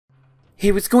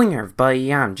Hey, what's going on,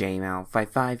 everybody? I'm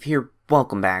JML55 here.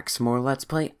 Welcome back. Some more Let's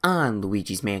Play on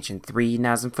Luigi's Mansion 3.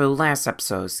 Now, as for the last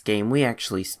episode's game, we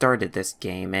actually started this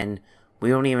game, and we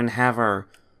don't even have our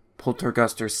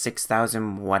Polterguster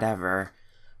 6000 whatever.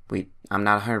 I'm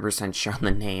not 100% sure on the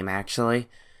name, actually.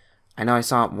 I know I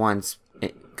saw it once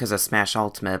because of Smash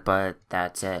Ultimate, but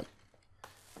that's it.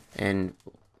 And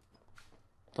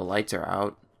the lights are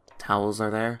out. Towels are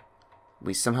there.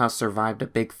 We somehow survived a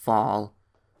big fall.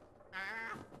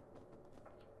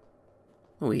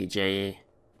 Luigi.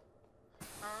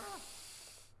 Are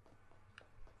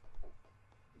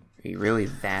you really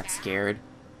that scared?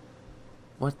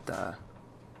 What the?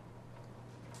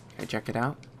 Can I check it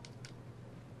out?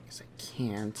 Guess I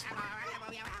can't.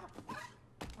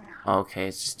 Okay,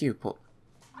 it's just you,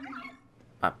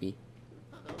 puppy.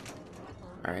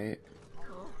 Alright.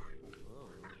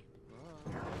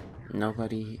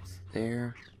 Nobody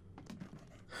there.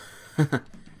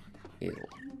 Ew.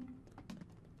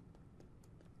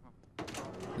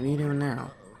 What are you doing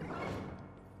now?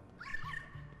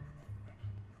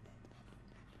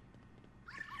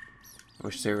 I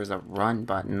wish there was a run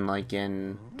button like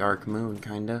in Dark Moon,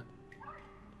 kinda.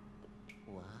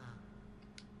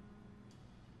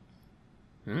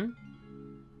 Hmm?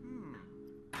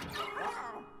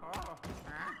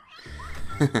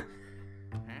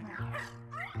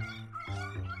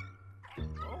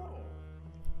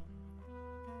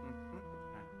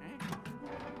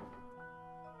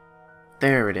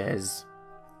 There it is.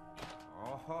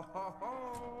 Oh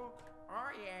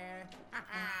yeah.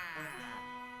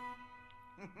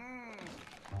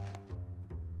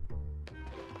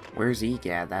 Where's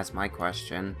Egad? That's my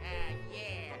question.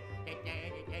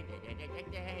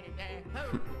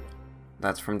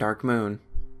 That's from Dark Moon.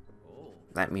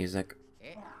 That music.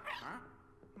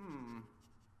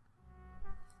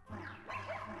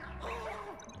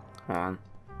 Hold on.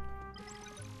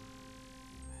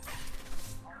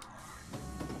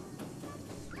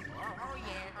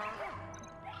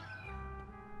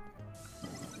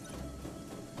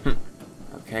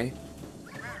 Okay.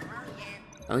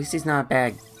 At least he's not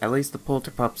bad. At least the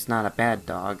Polterpup's not a bad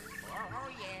dog.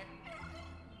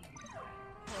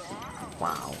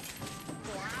 Wow.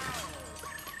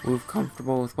 Move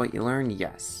comfortable with what you learn?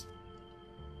 Yes.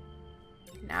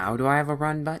 Now do I have a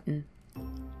run button?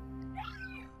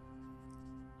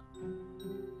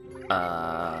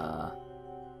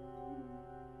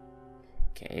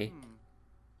 Okay.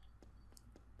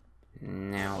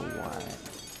 Now what?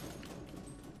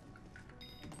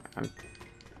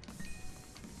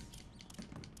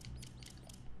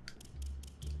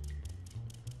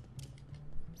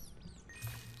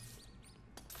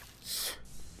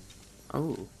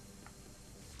 Oh.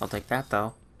 I'll take that,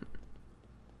 though.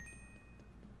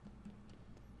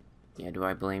 Yeah, do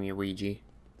I blame you, Luigi?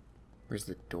 Where's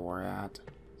the door at?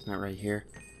 Isn't it right here?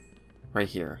 Right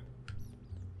here.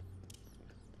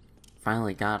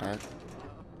 Finally got it.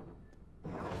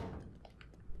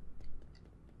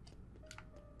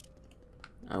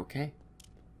 Okay.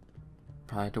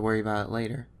 Probably have to worry about it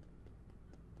later.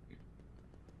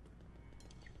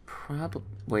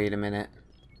 Wait a minute.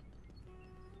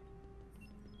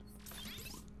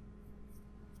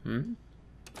 Hmm?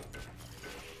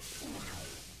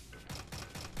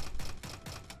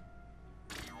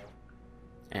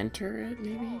 Enter it,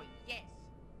 maybe? Yes.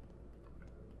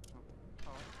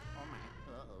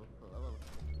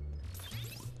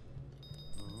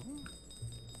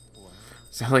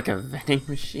 Is that like a vending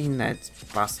machine that's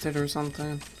busted or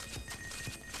something?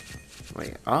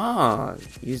 Wait, oh,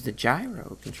 use the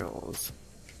gyro controls.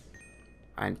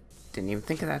 I didn't even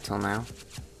think of that till now.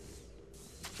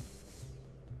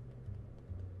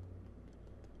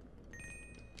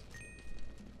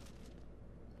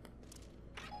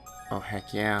 Oh,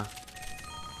 heck yeah.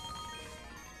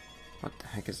 What the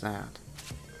heck is that?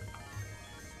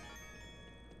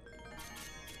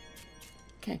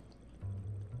 Okay.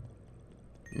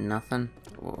 Nothing?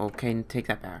 Okay, take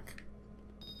that back.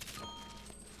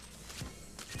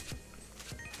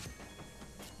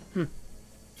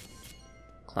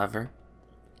 Clever.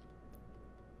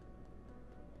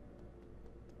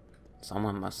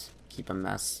 Someone must keep a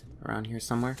mess around here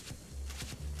somewhere.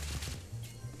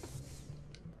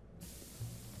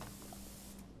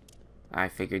 I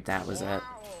figured that was it.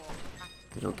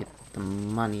 We'll get the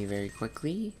money very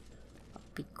quickly. I'll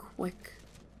be quick.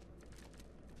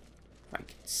 If I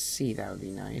could see, that would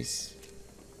be nice.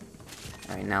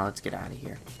 Alright, now let's get out of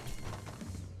here.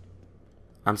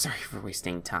 I'm sorry for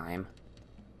wasting time.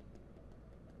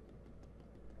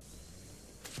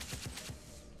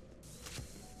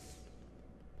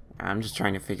 I'm just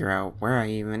trying to figure out where I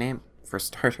even am, for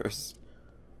starters.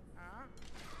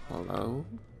 Hello?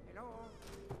 Hello?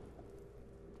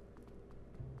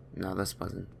 No, this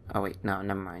wasn't. Oh wait, no,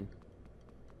 never mind.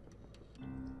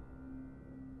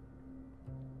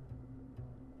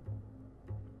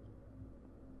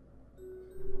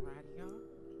 Radio?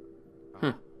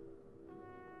 Hmm.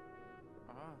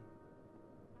 Oh.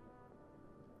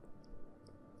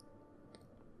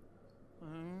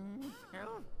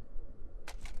 Help.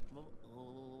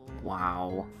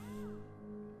 Wow.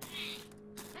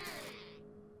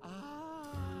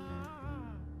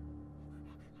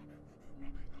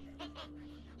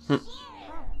 Hmm.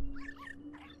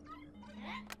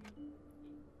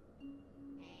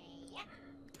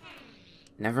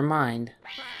 Never mind.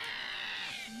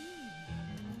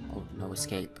 Oh, no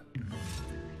escape.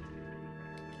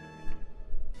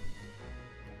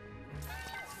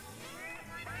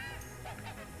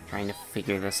 Trying to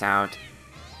figure this out.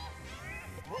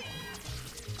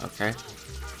 Okay.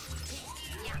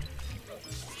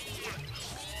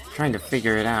 Trying to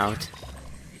figure it out.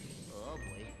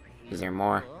 Is there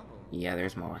more? Yeah,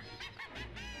 there's more.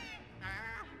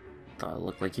 Thought it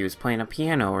looked like he was playing a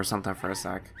piano or something for a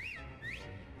sec.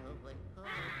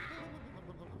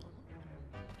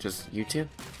 Just you two?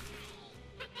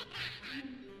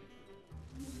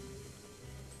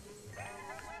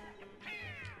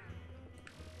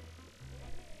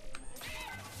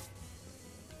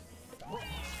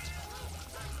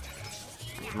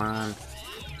 Come on.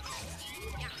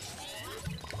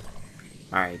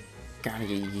 Alright, gotta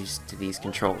get used to these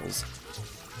controls.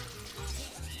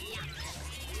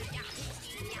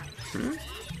 Hmm?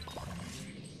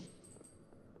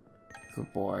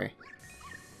 Good boy.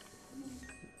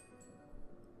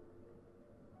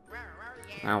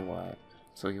 Now what?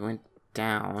 So he went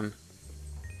down.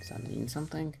 Does that mean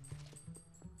something?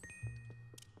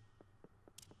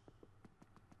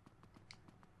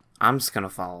 I'm just gonna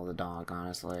follow the dog,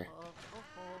 honestly.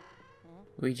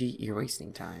 Luigi, you're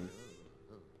wasting time.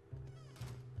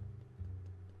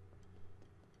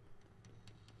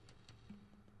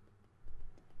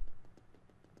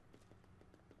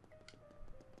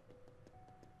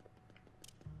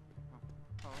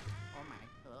 Oh my.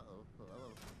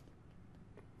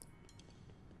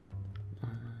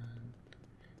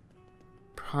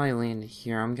 Probably landed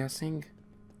here, I'm guessing.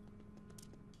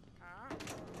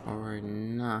 Or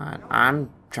not. I'm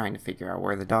trying to figure out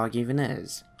where the dog even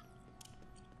is.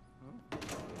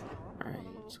 Alright,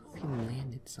 so if he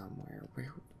landed somewhere,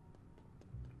 where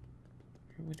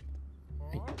would...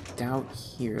 I doubt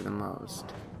here the most.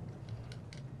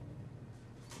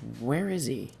 Where is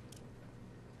he?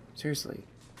 Seriously.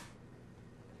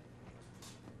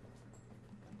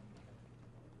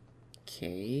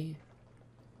 Okay.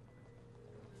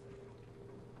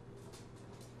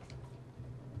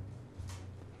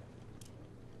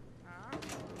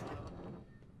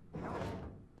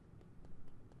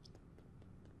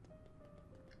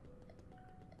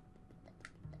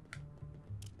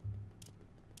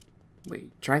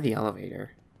 Wait, try the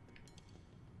elevator.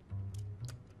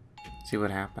 See what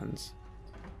happens.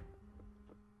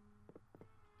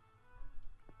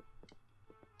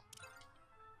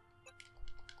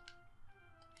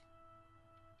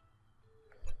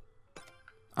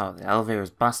 Oh, the elevator's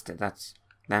busted. That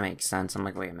makes sense. I'm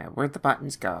like, wait a minute, where'd the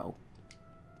buttons go?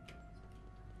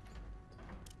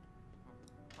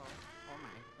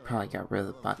 Probably got rid of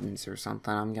the buttons or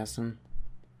something, I'm guessing.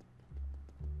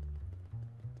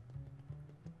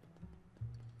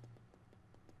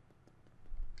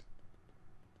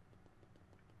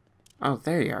 Oh,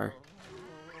 there you are.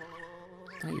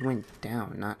 I thought you went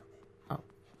down, not... Oh.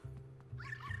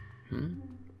 Hmm?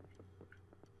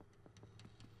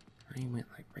 I went,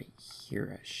 like, right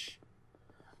here-ish.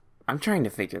 I'm trying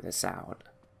to figure this out.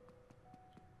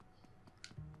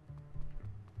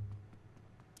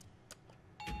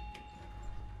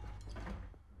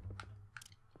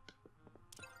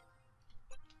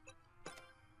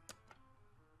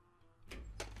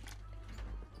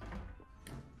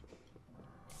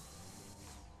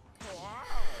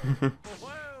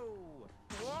 Whoa!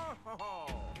 Whoa!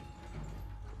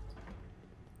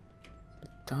 The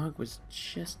dog was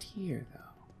just here, though.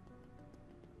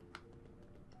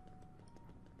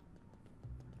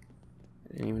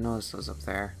 I didn't even notice those up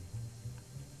there.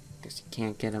 Guess you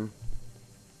can't get him.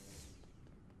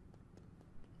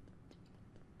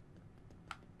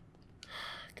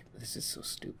 This is so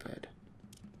stupid.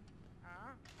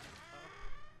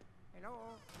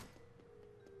 Hello?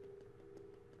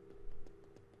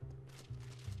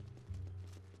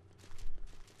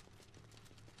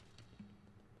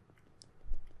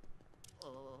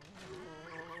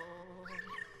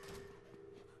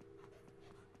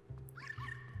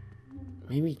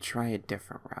 Maybe try a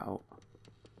different route.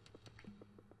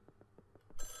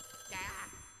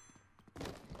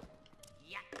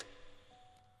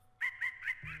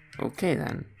 Okay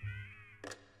then.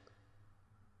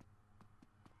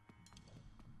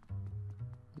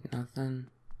 Nothing.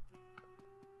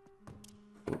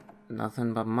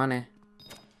 Nothing but money.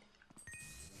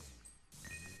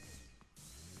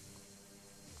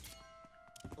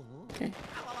 Okay.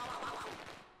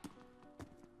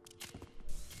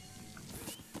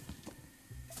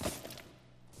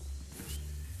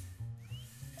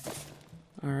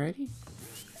 Alrighty.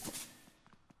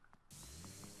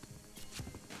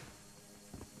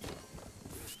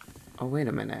 Oh, wait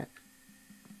a minute.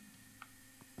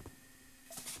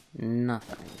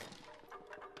 Nothing.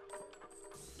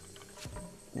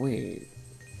 Wait.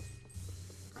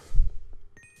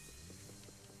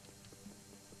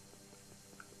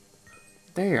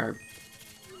 They are...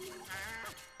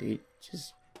 They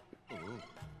just...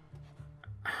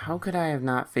 How could I have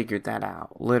not figured that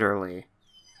out? Literally.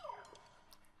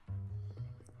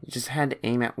 You just had to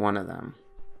aim at one of them.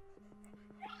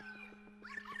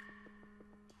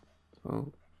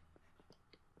 Oh.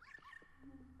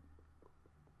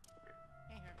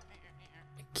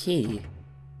 A key?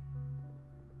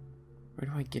 Where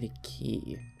do I get a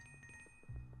key?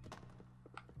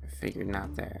 I figured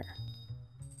not there.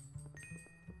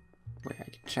 Wait, I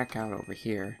can check out over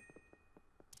here.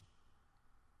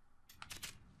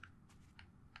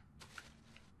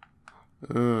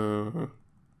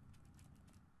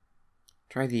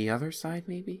 Try the other side,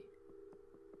 maybe?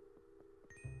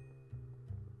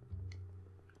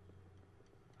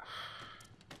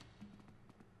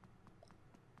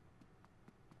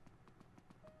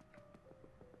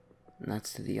 And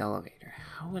that's to the elevator.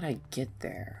 How would I get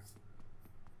there?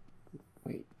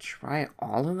 Wait, try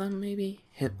all of them, maybe?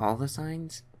 Hit all the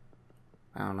signs?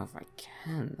 I don't know if I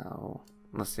can, though.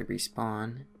 Unless they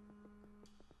respawn.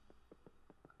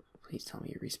 Please tell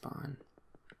me you respawn.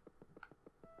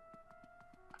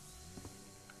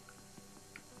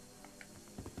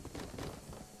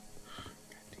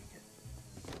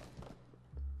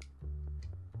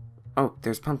 Oh,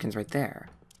 there's pumpkins right there.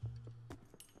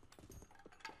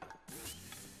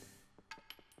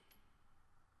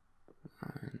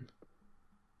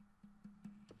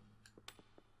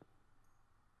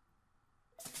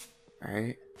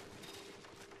 Alright.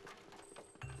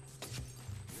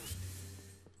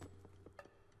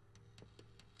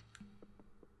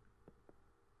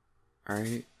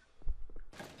 Alright.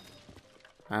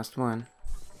 Last one.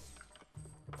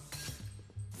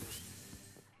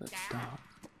 Let's stop.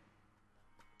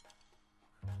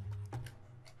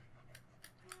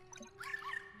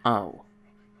 Oh.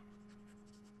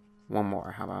 One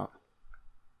more, how about?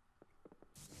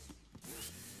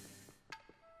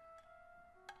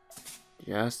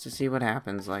 Just to see what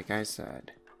happens, like I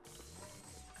said.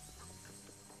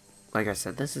 Like I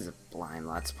said, this is a blind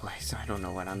Let's Play, so I don't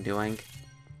know what I'm doing.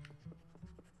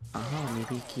 Oh,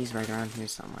 maybe a key's right around here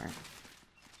somewhere.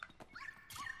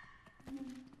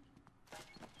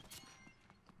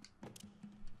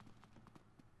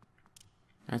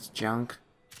 That's junk.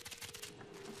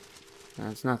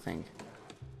 That's nothing.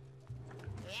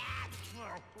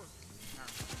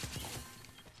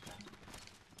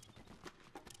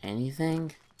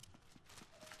 Anything?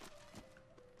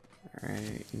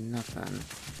 Alright, nothing.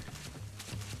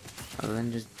 Other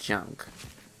than just junk.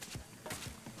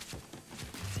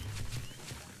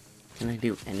 Can I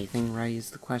do anything right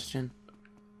is the question?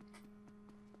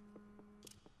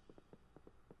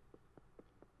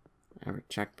 Ever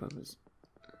check those?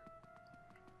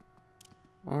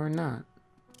 Or not.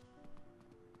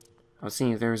 I was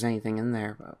seeing if there was anything in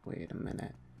there, but wait a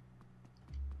minute.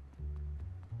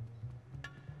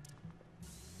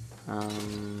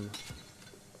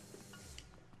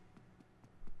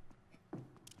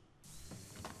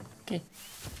 Okay.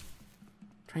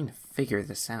 Trying to figure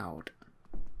this out.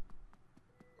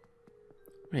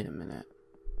 Wait a minute.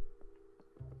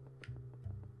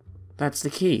 That's the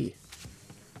key.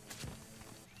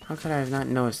 How could I have not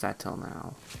noticed that till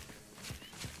now?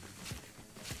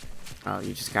 Oh,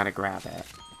 you just gotta grab it.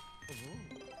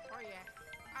 Oh yeah.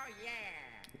 Oh yeah.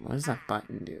 What does that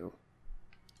button do?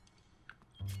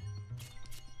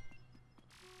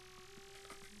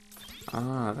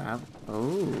 Oh, that...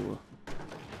 Oh.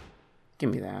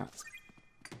 Give me that.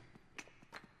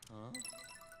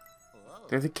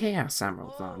 They're the Chaos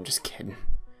Emeralds. No, I'm just kidding.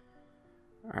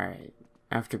 Alright.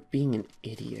 After being an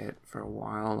idiot for a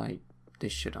while,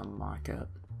 this should unlock it.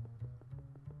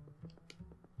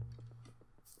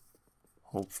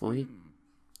 Hopefully.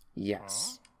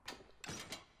 Yes.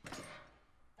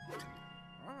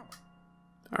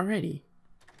 Alrighty.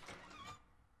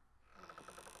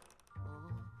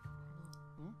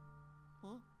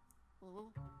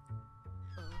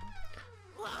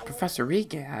 Professor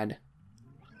Regad.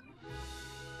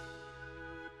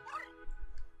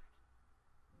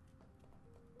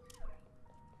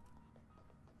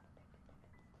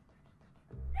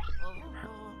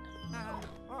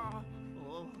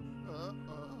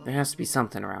 There has to be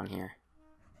something around here.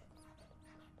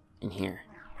 In here.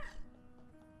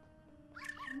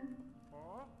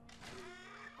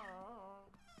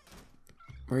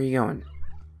 Where are you going?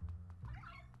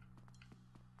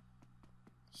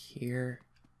 Here.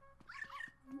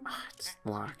 Ah, it's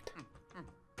locked.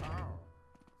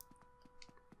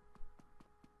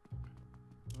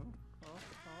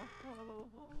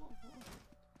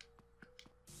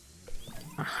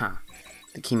 Aha.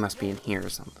 The key must be in here or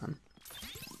something.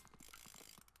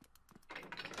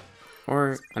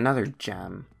 Or another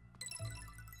gem.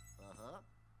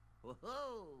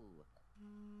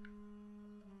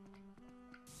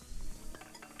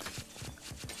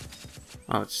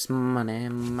 Oh, it's just money,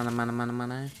 money.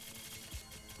 I'm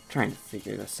trying to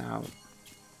figure this out.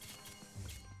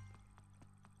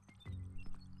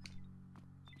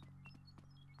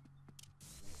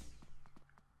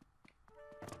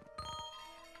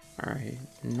 Alright,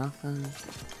 nothing.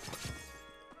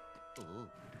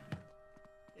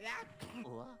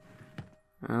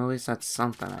 Well, at least that's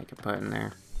something I could put in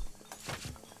there.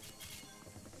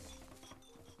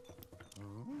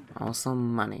 Also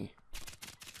money.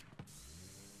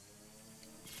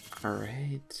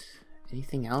 Alright.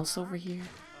 Anything else over here?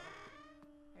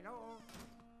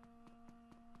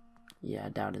 Yeah, I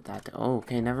doubted that. Oh,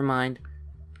 okay, never mind.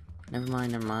 Never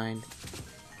mind.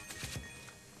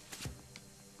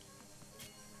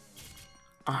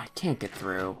 Oh, I can't get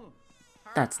through.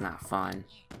 That's not fun.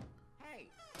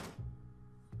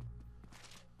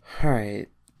 Alright.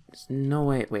 There's no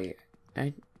way. Wait.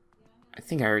 I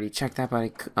think I already checked that,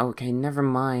 but okay, never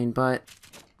mind, but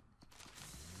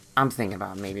I'm thinking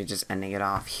about maybe just ending it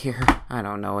off here. I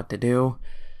don't know what to do.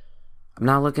 I'm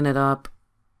not looking it up.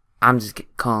 I'm just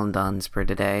calling duns for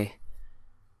today.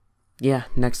 Yeah,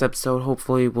 next episode,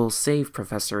 hopefully we'll save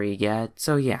Professor Egad.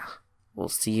 So yeah, we'll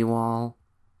see you all.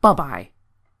 Bye-bye.